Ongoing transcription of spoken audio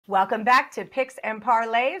Welcome back to Picks and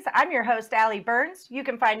Parlays. I'm your host, Allie Burns. You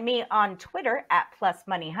can find me on Twitter at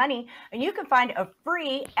 +moneyhoney, and you can find a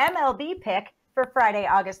free MLB pick for Friday,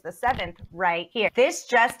 August the 7th right here. This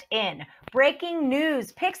just in. Breaking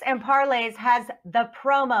news. Picks and Parlays has the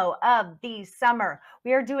promo of the summer.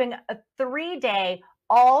 We are doing a 3-day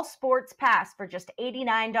all sports pass for just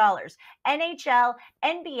 $89. NHL,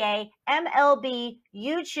 NBA, MLB,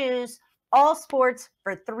 you choose. All sports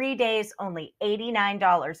for 3 days, only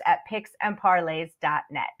 $89 at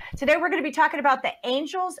picksandparlays.net. Today, we're going to be talking about the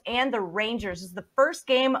Angels and the Rangers. This is the first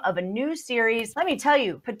game of a new series. Let me tell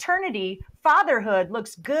you, paternity, fatherhood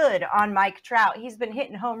looks good on Mike Trout. He's been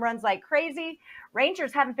hitting home runs like crazy.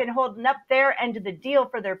 Rangers haven't been holding up their end of the deal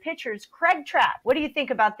for their pitchers. Craig Trapp, what do you think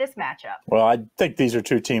about this matchup? Well, I think these are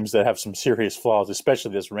two teams that have some serious flaws,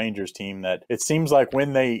 especially this Rangers team, that it seems like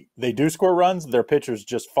when they do score runs, their pitchers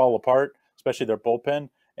just fall apart, especially their bullpen.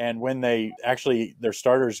 And when their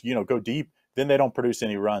starters, go deep, then they don't produce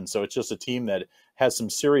any runs. So it's just a team that has some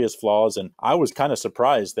serious flaws. And I was kind of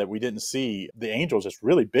surprised that we didn't see the Angels as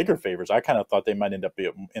really bigger favorites. I kind of thought they might end up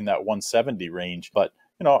in that 170 range. But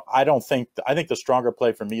I think the stronger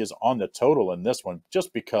play for me is on the total in this one,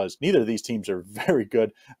 just because neither of these teams are very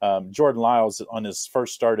good. Jordan Lyles, on his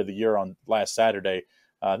first start of the year on last Saturday,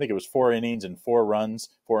 I think it was 4 innings and 4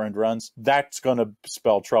 earned runs. That's going to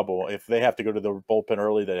spell trouble if they have to go to the bullpen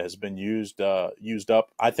early that has been used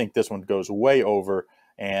up. I think this one goes way over.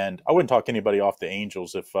 And I wouldn't talk anybody off the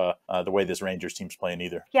Angels if the way this Rangers team's playing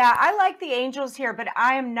either. Yeah, I like the Angels here, but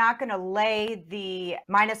I am not going to lay the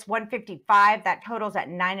minus 155. That total's at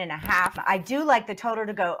 9.5. I do like the total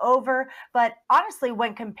to go over, but honestly,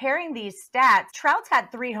 when comparing these stats, Trout's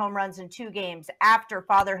had 3 home runs in 2 games after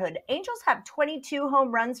fatherhood. Angels have 22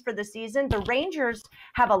 home runs for the season. The Rangers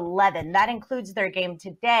have 11. That includes their game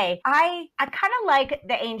today. I kind of like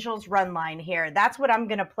the Angels run line here. That's what I'm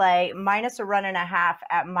going to play, minus a run and a half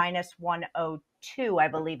at minus 102, I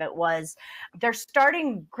believe it was. They're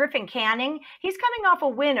starting Griffin Canning. He's coming off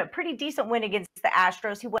a pretty decent win against the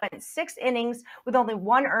Astros. He went 6 innings with only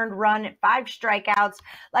 1 earned run, 5 strikeouts.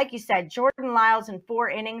 Like you said, Jordan Lyles in 4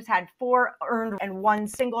 innings had 4 earned and 1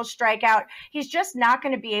 single strikeout. He's just not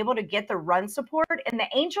going to be able to get the run support, and the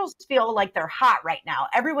Angels feel like they're hot right now.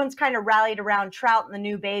 Everyone's kind of rallied around Trout and the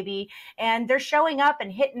new baby, and they're showing up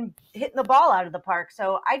and hitting the ball out of the park.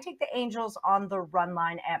 So I take the Angels on the run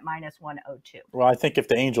line at minus 102. Well, I think if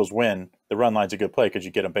the Angels win, the run line's a good play because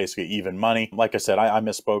you get them basically even money. Like I said, I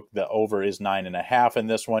misspoke. The over is 9.5 in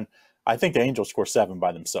this one. I think the Angels score 7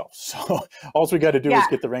 by themselves. So all we got to do is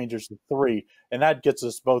get the Rangers to 3, and that gets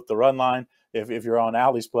us both the run line if you're on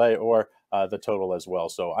Allie's play or the total as well.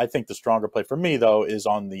 So I think the stronger play for me, though, is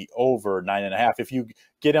on the over 9.5. If you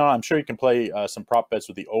get on, I'm sure you can play some prop bets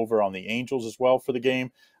with the over on the Angels as well for the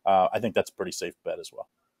game. I think that's a pretty safe bet as well.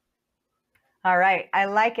 All right. I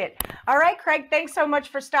like it. All right, Craig, thanks so much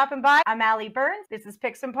for stopping by. I'm Allie Burns. This is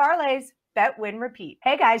Picks and Parlays. Bet, win, repeat.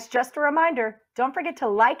 Hey, guys, just a reminder, don't forget to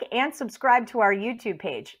like and subscribe to our YouTube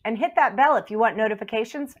page and hit that bell if you want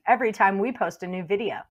notifications every time we post a new video.